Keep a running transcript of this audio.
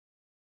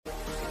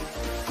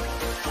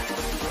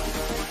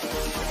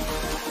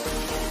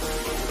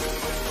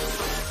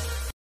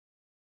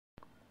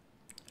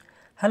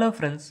Hello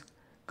friends,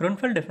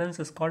 Grunfeld defense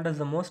is called as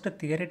the most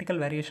theoretical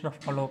variation of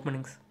all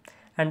openings,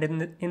 and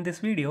in this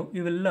video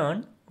you will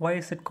learn why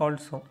is it called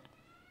so.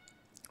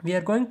 We are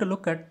going to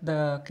look at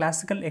the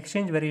classical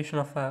exchange variation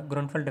of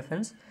Grunfeld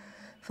defense.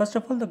 First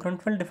of all, the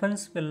Grunfeld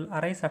defense will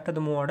arise after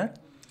the move order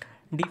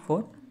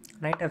d4,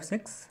 knight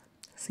f6,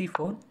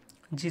 c4,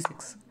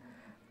 g6,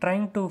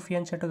 trying to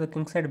fianchet to the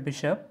kingside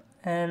bishop,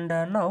 and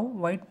now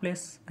white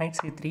plays knight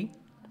c3,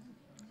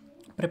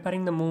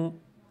 preparing the move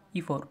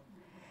e4.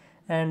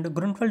 And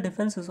Grunfeld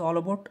defense is all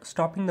about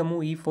stopping the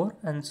move e4,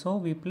 and so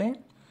we play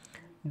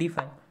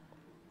d5.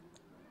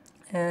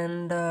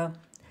 And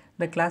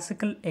the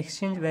classical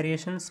exchange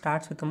variation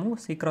starts with the move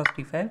c cross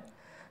d5.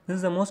 This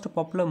is the most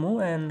popular move,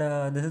 and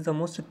this is the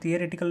most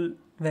theoretical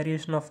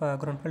variation of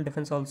Grunfeld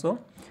defense also.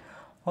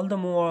 All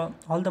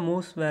the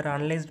moves were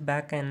analyzed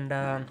back, and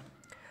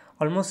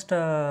almost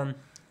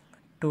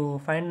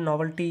to find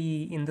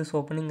novelty in this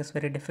opening is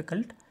very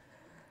difficult.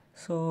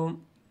 So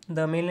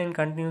the main line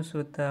continues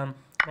with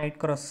knight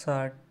cross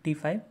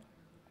d5,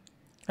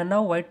 and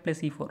now white plays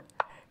e4,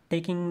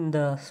 taking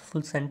the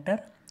full center.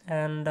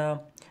 And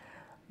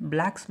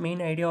black's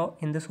main idea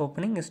in this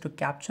opening is to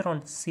capture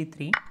on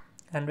c3,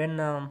 and when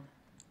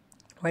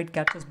white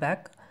captures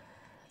back,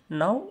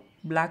 now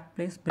black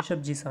plays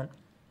bishop g7,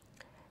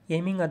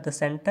 aiming at the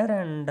center,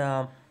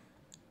 and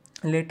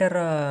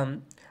later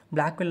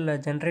black will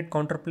generate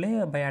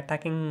counterplay by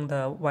attacking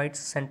the white's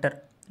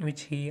center,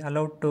 which he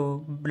allowed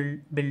to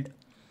build.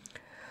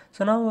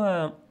 So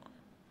now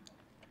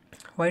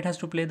white has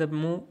to play the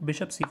move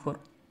bishop c4,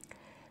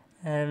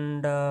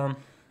 and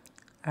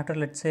after,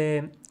 let's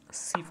say,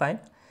 c5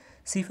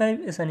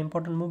 is an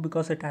important move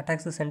because it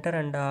attacks the center,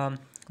 and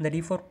the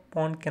d4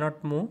 pawn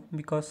cannot move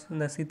because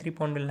the c3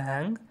 pawn will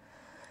hang,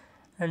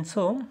 and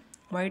so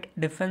white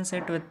defends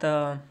it with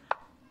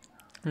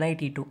knight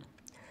e2.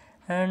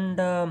 And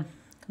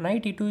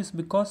knight e2 is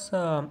because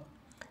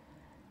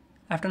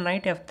after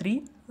knight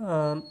f3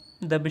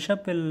 the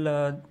bishop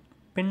will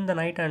pin the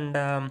knight,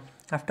 and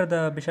after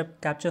the bishop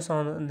captures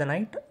on the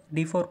knight,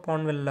 d4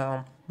 pawn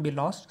will be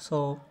lost.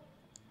 So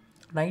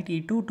knight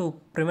e2 to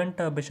prevent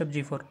bishop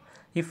g4.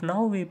 If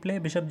now we play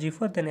bishop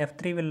g4, then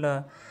f3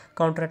 will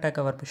counterattack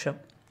our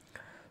bishop.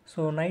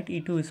 So knight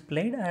e2 is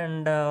played,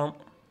 and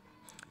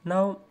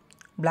now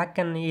black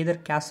can either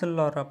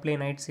castle or play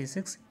knight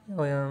c6.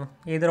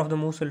 Either of the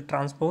moves will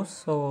transpose,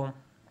 so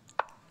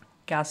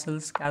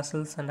castles,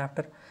 and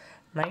after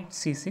knight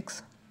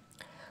c6,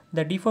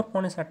 the d4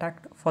 pawn is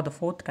attacked for the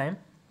fourth time,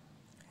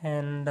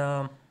 and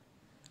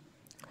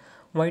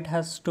white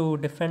has to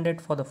defend it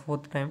for the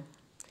fourth time,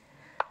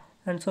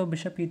 and so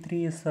bishop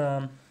e3 is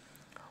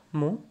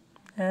move.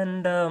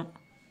 And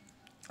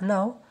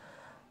now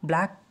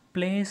black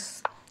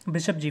plays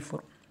bishop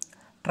g4,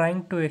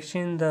 trying to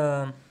exchange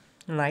the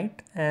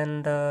knight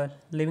and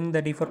leaving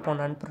the d4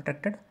 pawn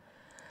unprotected.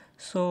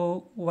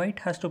 So white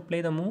has to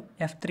play the move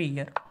f3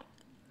 here,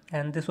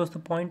 and this was the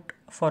point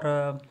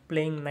for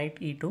playing knight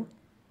e2.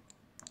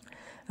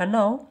 And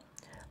now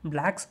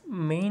black's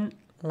main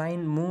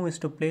line move is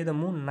to play the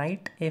move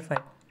knight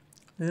a5.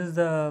 This is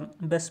the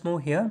best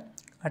move here,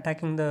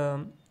 attacking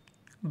the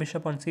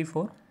bishop on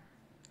c4.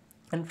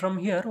 And from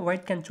here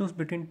white can choose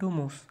between two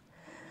moves.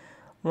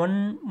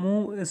 One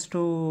move is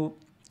to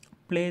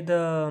play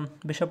the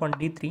bishop on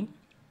d3,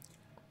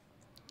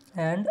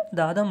 and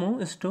the other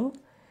move is to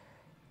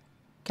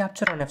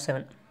capture on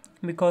f7,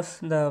 because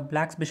the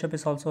black's bishop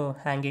is also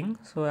hanging.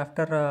 So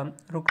after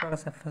rook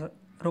cross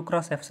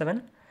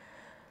f7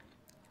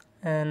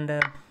 and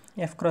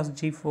f cross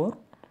g4,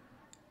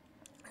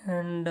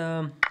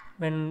 and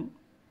when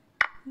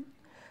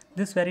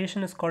this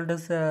variation is called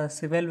as a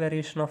civil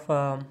variation of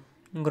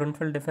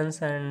Grunfeld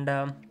defense, and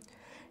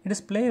it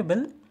is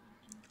playable,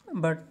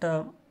 but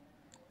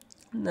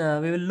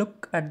we will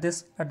look at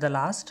this at the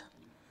last.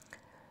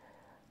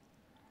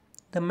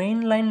 The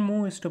main line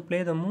move is to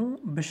play the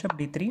move bishop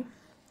d3,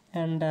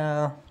 and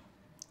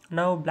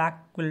now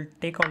black will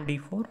take on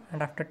d4,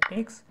 and after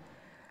takes,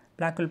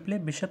 black will play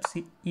bishop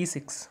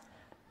e6,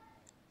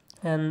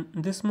 and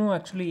this move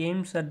actually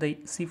aims at the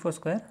c4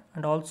 square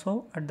and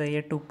also at the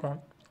a2 pawn.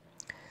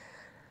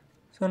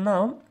 So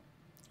now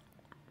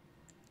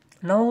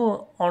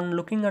on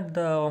looking at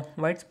the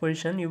white's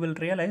position, you will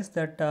realize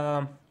that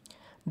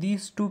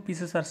these two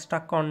pieces are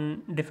stuck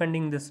on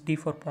defending this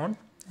d4 pawn,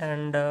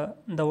 and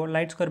the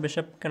light square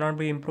bishop cannot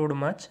be improved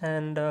much.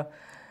 And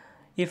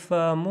if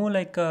move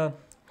like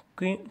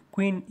queen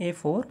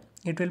a4,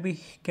 it will be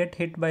get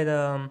hit by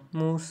the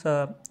moves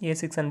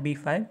a6 and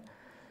b5.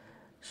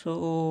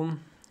 So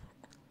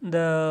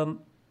the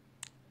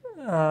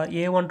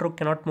a1 rook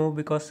cannot move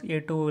because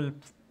a2 will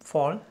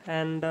fall,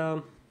 and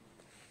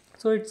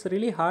so it's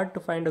really hard to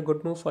find a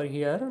good move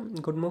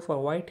for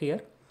white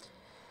here.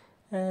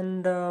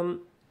 And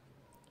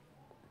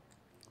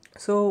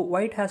so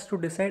white has to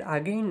decide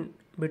again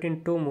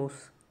between two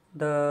moves.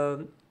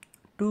 The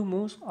two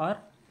moves are,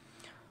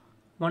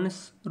 one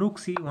is rook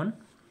c1,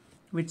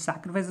 which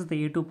sacrifices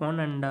the a2 pawn,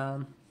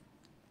 and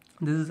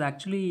this is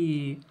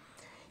actually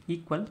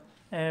equal,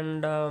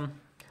 and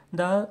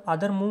The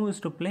other move is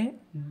to play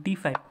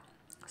d5,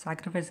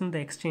 sacrificing the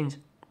exchange.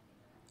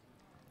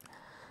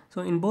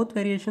 So in both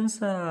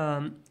variations,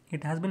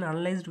 it has been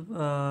analyzed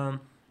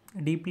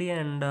deeply,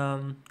 and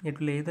it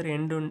will either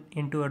end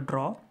into a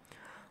draw,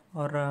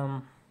 or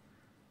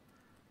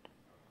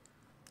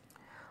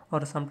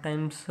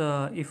sometimes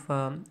if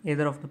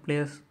either of the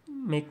players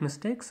make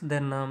mistakes,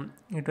 then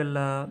it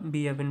will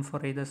be a win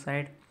for either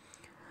side.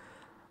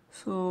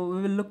 So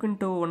we will look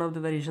into one of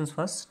the variations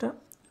first.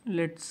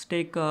 Let's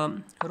take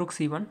rook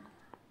c1,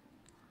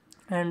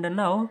 and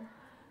now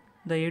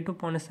the a2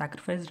 pawn is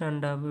sacrificed,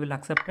 and we will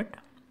accept it.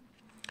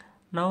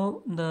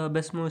 Now the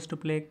best move is to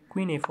play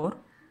queen a4,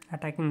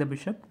 attacking the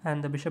bishop,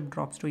 and the bishop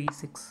drops to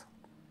e6,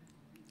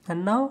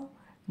 and now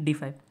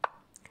d5.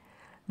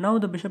 Now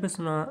the bishop is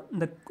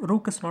the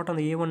rook is not on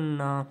the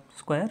a1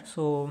 square,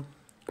 so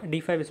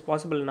d5 is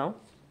possible now.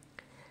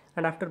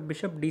 And after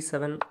bishop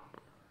d7,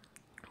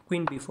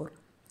 queen b4.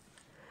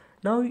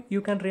 Now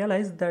you can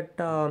realize that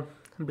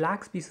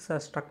black's pieces are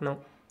stuck now.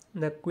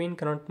 The queen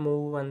cannot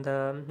move, and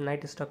the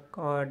knight is stuck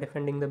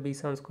defending the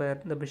b7 square.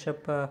 The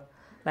bishop,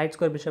 light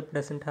square bishop,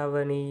 doesn't have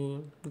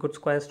any good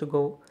squares to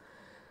go.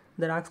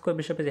 The dark square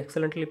bishop is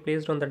excellently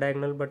placed on the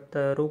diagonal, but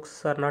the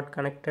rooks are not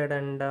connected,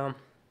 and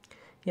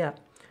yeah.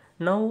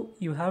 Now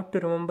you have to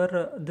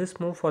remember this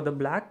move for the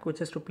black,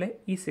 which is to play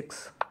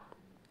e6,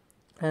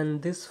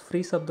 and this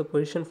frees up the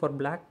position for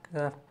black,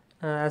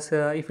 as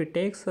if it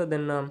takes,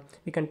 then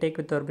we can take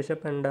with our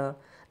bishop, and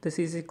this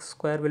e6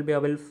 square will be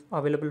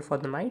available for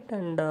the knight,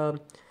 and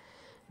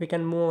we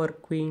can move our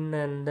queen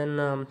and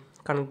then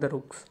connect the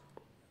rooks.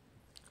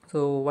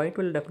 So white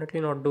will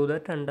definitely not do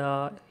that, and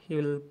he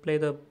will play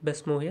the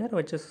best move here,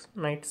 which is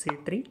knight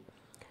c3,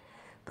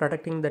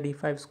 protecting the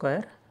d5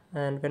 square.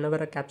 And whenever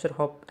a capture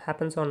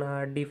happens on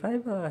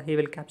d5, he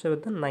will capture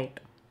with the knight.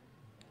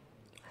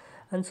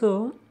 And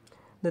so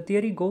the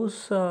theory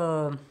goes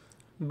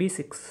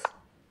b6,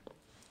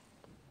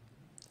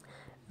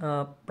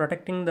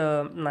 protecting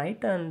the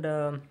knight, and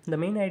the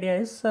main idea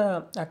is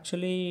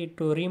actually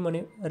to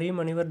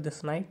remaneuver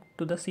this knight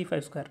to the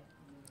c5 square.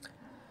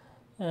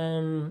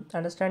 And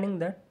understanding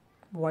that,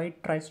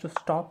 white tries to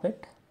stop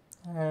it,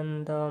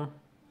 and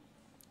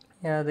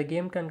yeah, the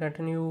game can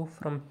continue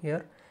from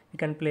here. You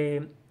can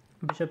play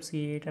bishop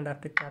c8, and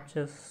after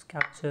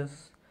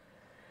captures,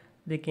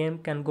 the game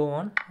can go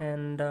on,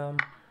 and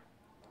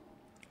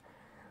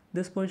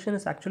this position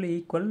is actually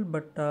equal,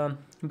 but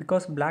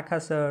because black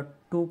has 2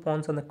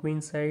 pawns on the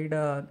queen side,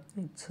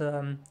 it's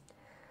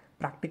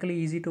practically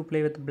easy to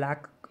play with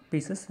black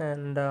pieces,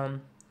 and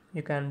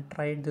you can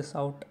try this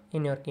out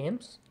in your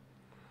games.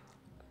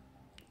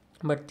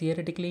 But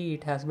theoretically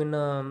it has been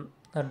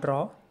a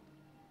draw.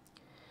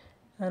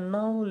 And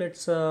now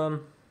let's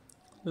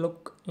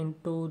look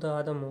into the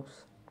other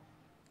moves.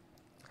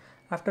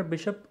 After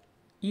bishop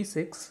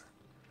e6,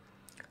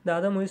 the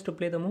other move is to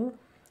play the move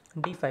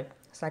d5,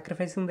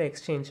 sacrificing the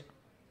exchange.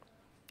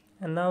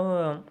 And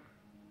now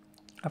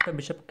after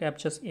bishop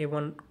captures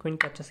a1, queen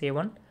captures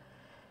a1.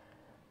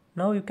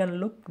 Now you can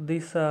look,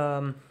 these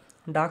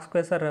dark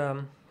squares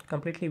are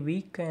completely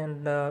weak,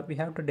 and we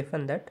have to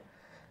defend that.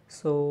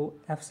 So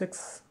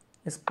f6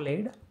 is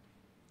played.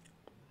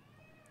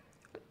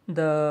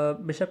 The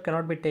bishop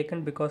cannot be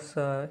taken because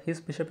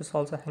his bishop is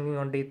also hanging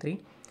on d3,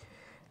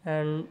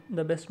 and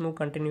the best move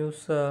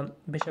continues,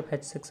 bishop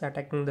h6,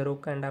 attacking the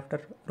rook, and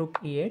after rook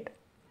e8.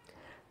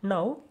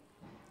 Now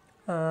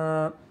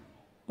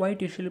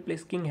white usually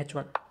plays king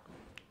h1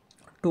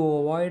 to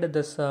avoid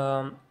this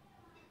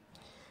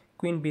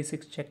queen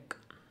b6 check,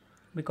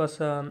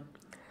 because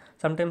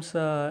sometimes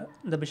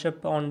the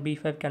bishop on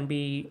b5 can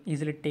be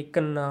easily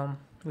taken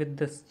with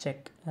this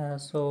check.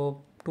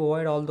 So to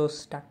avoid all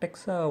those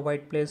tactics,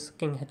 white plays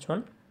king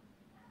h1,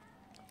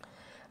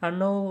 and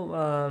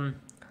now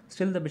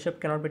still the bishop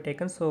cannot be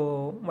taken,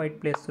 so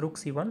white plays rook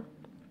c1.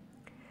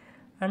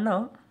 And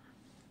now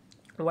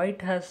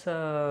white has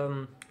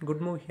a good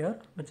move here,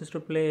 which is to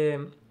play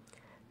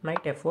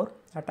knight f4,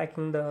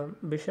 attacking the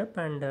bishop,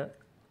 and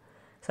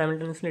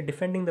simultaneously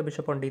defending the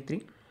bishop on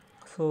d3.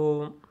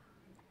 So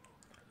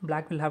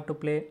black will have to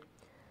play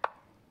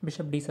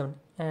bishop d7,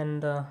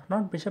 and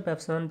not bishop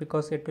f7,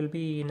 because it will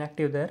be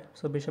inactive there.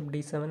 So bishop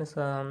d7 is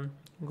a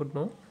good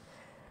move.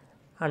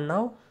 And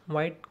now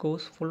white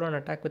goes full on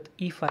attack with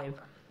e5,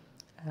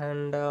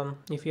 and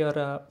if you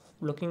are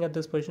looking at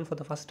this position for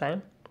the first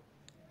time,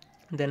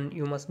 then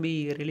you must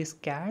be really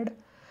scared,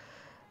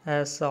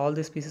 as all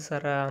these pieces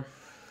are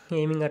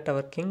aiming at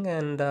our king,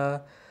 and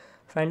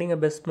finding a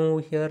best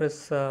move here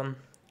is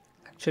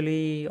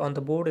actually on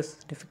the board is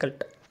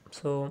difficult.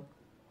 So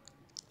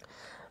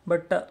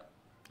but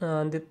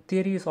the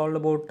theory is all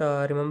about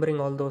remembering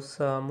all those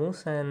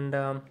moves, and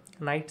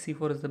knight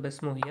c4 is the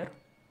best move here.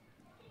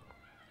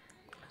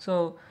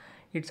 So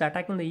it's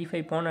attacking the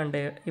e5 pawn, and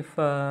if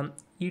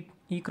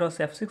e cross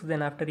f6,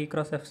 then after e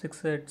cross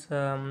f6 it's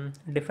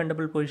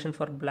defendable position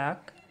for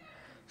black.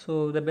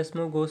 So the best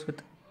move goes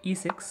with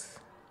e6,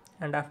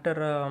 and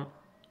after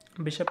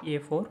bishop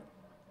a4,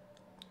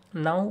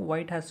 now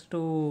white has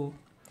to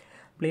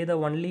play the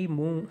only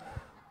move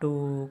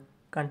to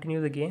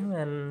continue the game,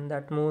 and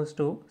that move is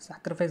to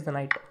sacrifice the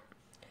knight.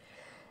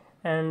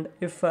 And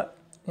if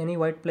any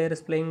white player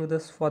is playing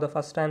this for the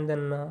first time,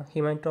 then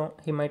he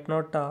might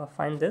not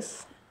find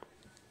this.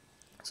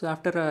 So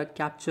after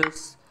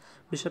captures,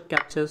 bishop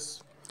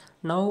captures,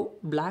 now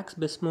black's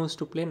best move is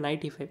to play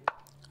knight e5,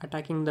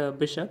 attacking the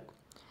bishop,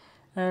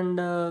 and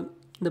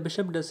the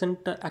bishop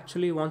doesn't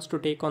actually wants to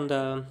take on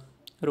the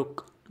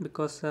rook,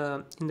 because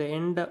in the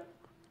end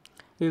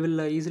we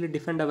will easily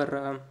defend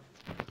our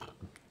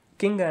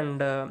king,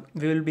 and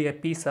we will be a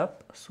piece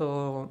up.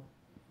 So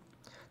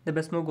the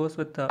best move goes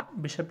with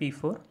bishop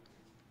e4,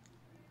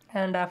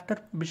 and after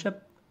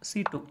bishop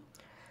c2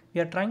 we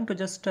are trying to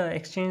just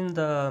exchange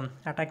the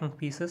attacking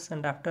pieces,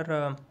 and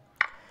after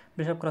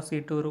bishop cross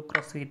e2, rook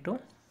cross e2,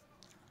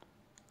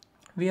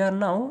 we are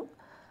now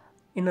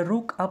in a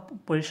rook up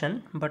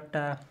position, but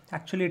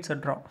actually it's a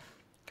draw.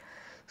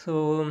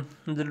 So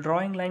the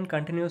drawing line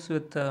continues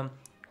with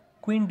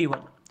queen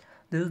d1.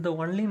 This is the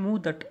only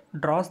move that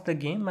draws the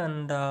game,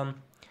 and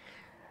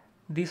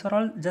these are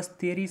all just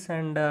theories,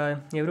 and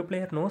every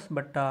player knows,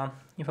 but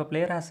if a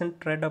player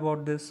hasn't read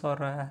about this,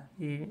 or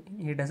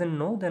he doesn't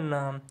know,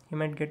 then he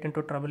might get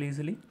into trouble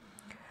easily.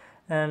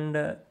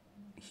 And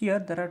here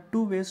there are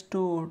two ways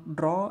to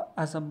draw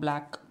as a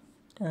black,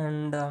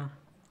 and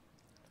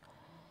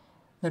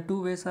the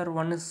two ways are,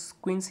 one is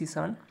queen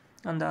c7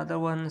 and the other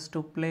one is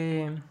to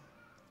play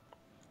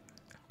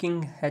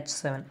king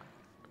h7.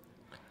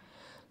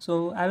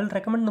 So I will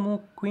recommend the move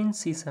queen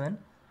c7,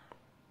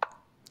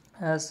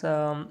 as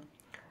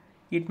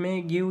it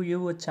may give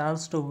you a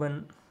chance to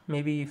win,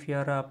 maybe if you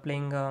are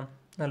playing a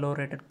low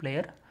rated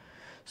player.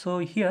 So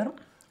here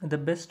the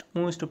best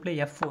move is to play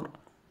f4,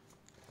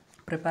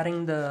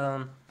 preparing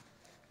the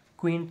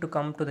queen to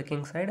come to the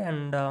king side,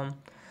 and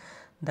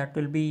that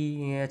will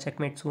be a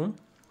checkmate soon.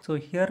 So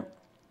here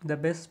the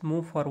best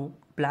move for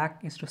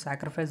black is to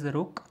sacrifice the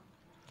rook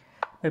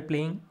by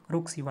playing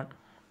rook c1,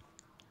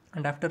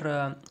 and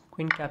after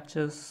queen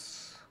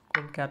captures,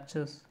 and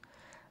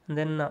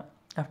then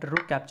after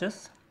rook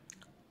captures,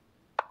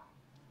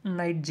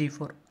 knight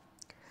g4.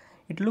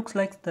 It looks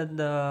like that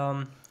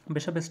the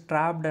bishop is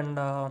trapped and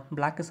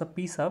black is a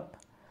piece up,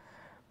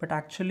 but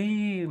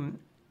actually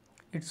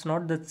it's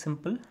not that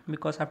simple,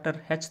 because after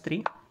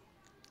h3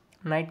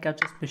 knight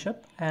captures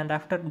bishop, and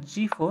after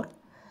g4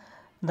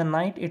 the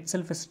knight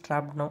itself is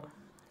trapped now,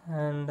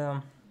 and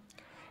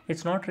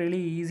it's not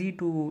really easy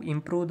to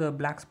improve the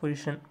black's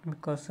position,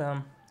 because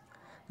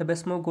the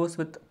best move goes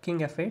with king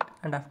f8,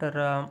 and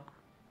after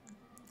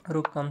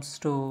rook comes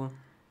to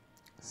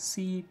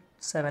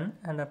c7,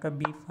 and after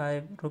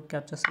b5 rook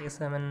captures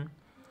a7,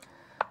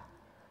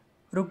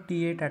 rook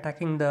d8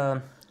 attacking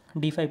the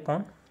d5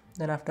 pawn,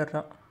 then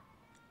after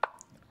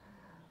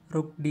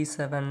rook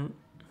d7,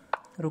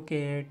 rook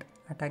a8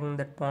 attacking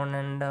that pawn,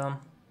 and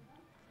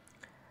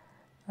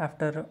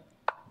after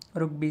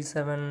rook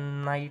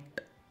b7,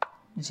 knight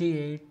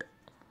g8,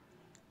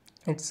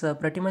 it's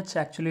pretty much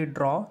actually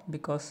draw,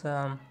 because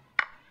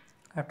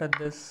after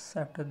this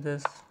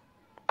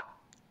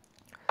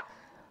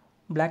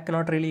black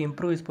cannot really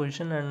improve his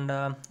position, and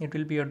it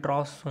will be a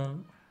draw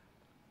soon.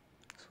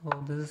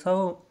 So this is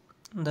how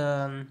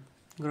the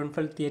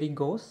Grunfeld theory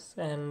goes,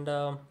 and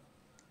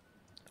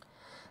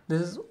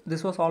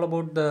this was all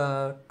about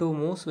the two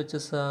moves, which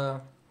is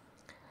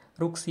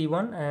rook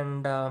c1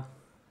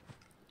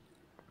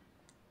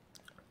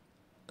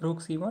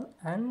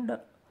 and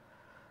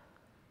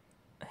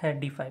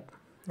head d5.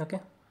 Okay,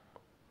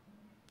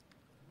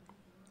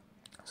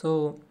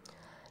 so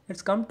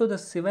let's come to the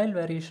civil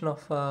variation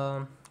of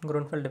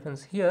Grunfeld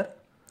defense. Here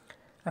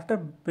after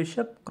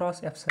bishop cross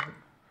f7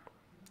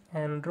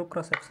 and rook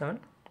cross f7,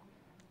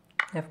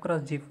 f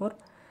cross g4,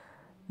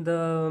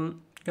 the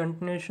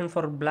continuation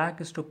for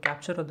black is to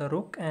capture the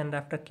rook, and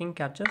after king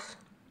captures,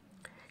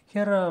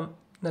 here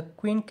the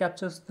queen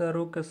captures the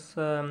rook is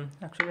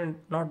actually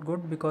not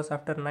good, because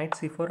after knight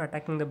c4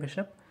 attacking the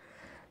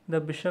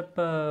bishop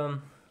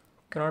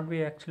cannot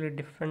be actually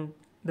defend.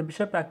 The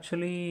bishop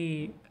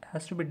actually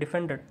has to be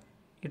defended.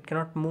 It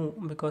cannot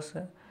move, because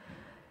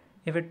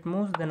if it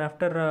moves, then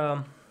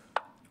after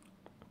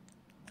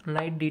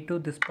knight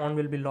d2 this pawn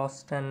will be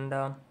lost, and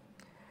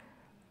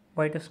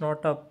white is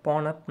not a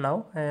pawn up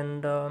now,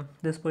 and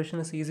this position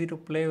is easy to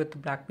play with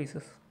black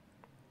pieces,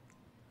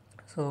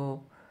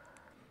 so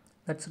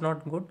that's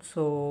not good.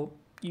 So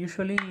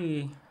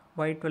usually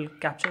white will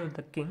capture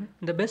the king.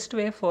 The best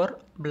way for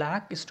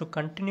black is to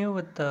continue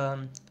with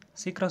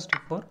c cross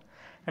d4,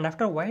 and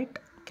after white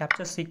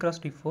captures c cross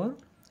d4,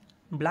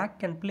 black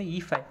can play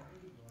e5.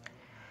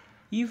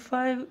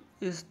 e5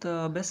 is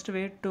the best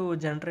way to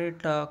generate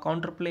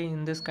counterplay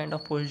in this kind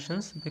of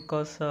positions,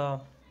 because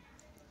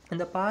in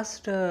the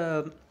past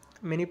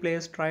many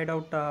players tried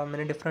out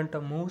many different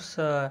moves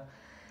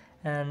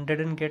and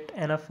didn't get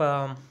enough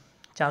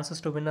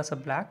chances to win as a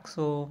black.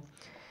 So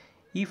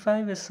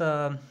e5 is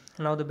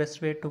now the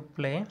best way to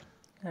play,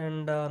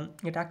 and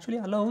it actually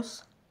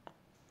allows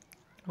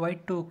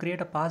white to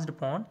create a passed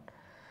pawn,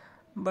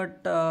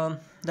 but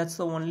that's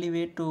the only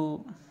way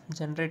to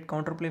generate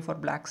counterplay for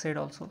black side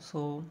also.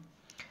 So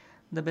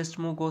the best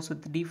move goes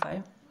with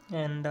d5,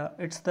 and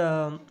it's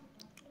the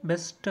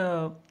best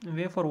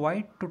way for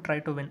white to try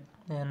to win.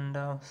 And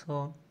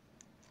so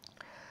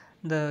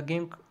the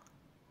game,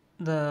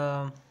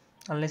 the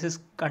analysis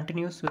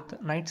continues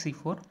with knight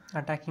c4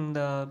 attacking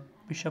the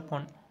bishop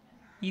on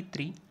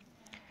e3.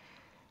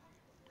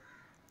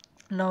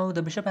 Now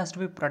the bishop has to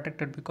be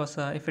protected, because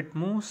if it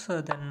moves,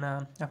 then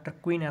after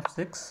queen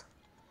f6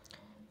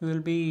 we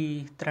will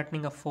be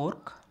threatening a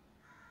fork.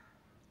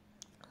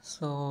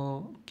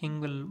 So king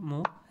will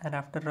move, and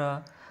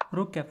after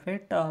rook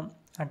f8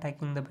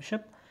 attacking the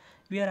bishop,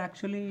 we are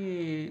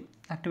actually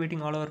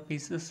activating all our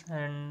pieces,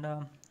 and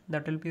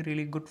that will be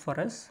really good for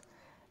us.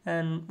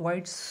 And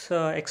white's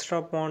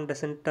extra pawn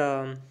doesn't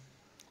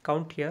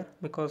count here,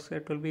 because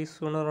it will be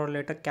sooner or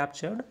later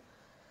captured,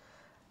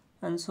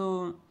 and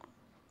so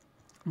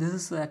this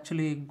is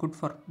actually good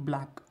for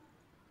black.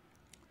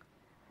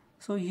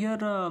 So here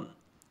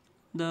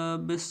the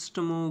best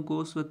move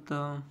goes with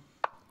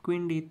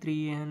queen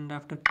d3, and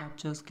after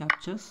captures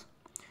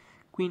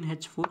queen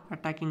h4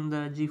 attacking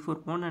the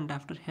g4 pawn, and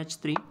after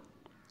h3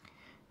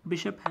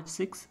 bishop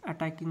h6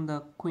 attacking the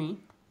queen.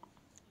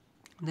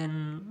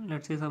 Then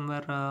let's say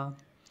somewhere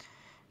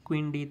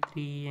queen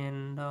d3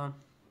 and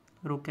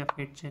rook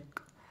f8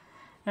 check,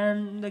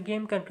 and the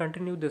game can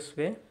continue this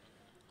way.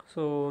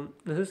 So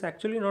this is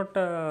actually not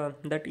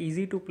that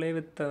easy to play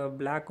with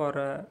black,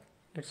 or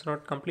it's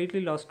not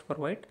completely lost for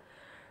white,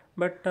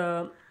 but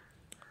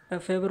a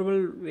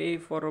favorable way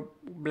for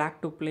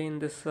black to play in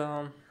this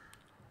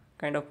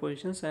kind of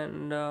positions,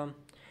 and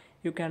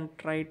you can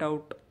try it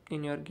out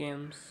in your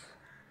games.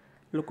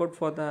 Look out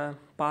for the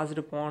passed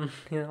pawn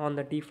on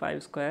the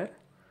d5 square.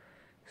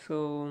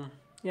 So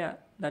yeah,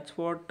 that's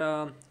what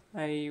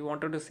I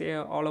wanted to say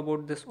all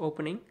about this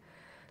opening.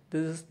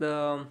 This is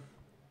the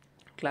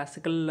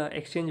classical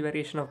exchange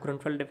variation of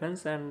Grunfeld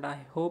defense, and I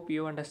hope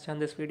you understand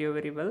this video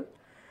very well.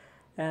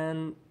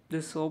 And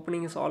this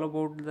opening is all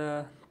about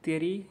the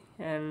theory,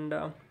 and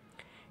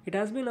it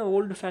has been an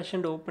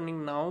old-fashioned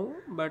opening now,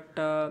 but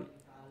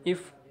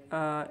if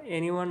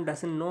anyone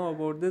doesn't know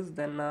about this,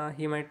 then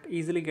he might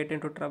easily get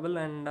into trouble,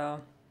 and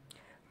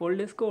old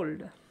is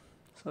gold.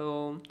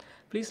 So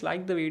please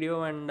like the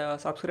video and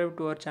subscribe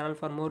to our channel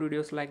for more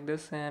videos like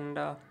this, and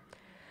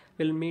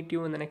we'll meet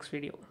you in the next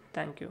video.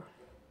 Thank you.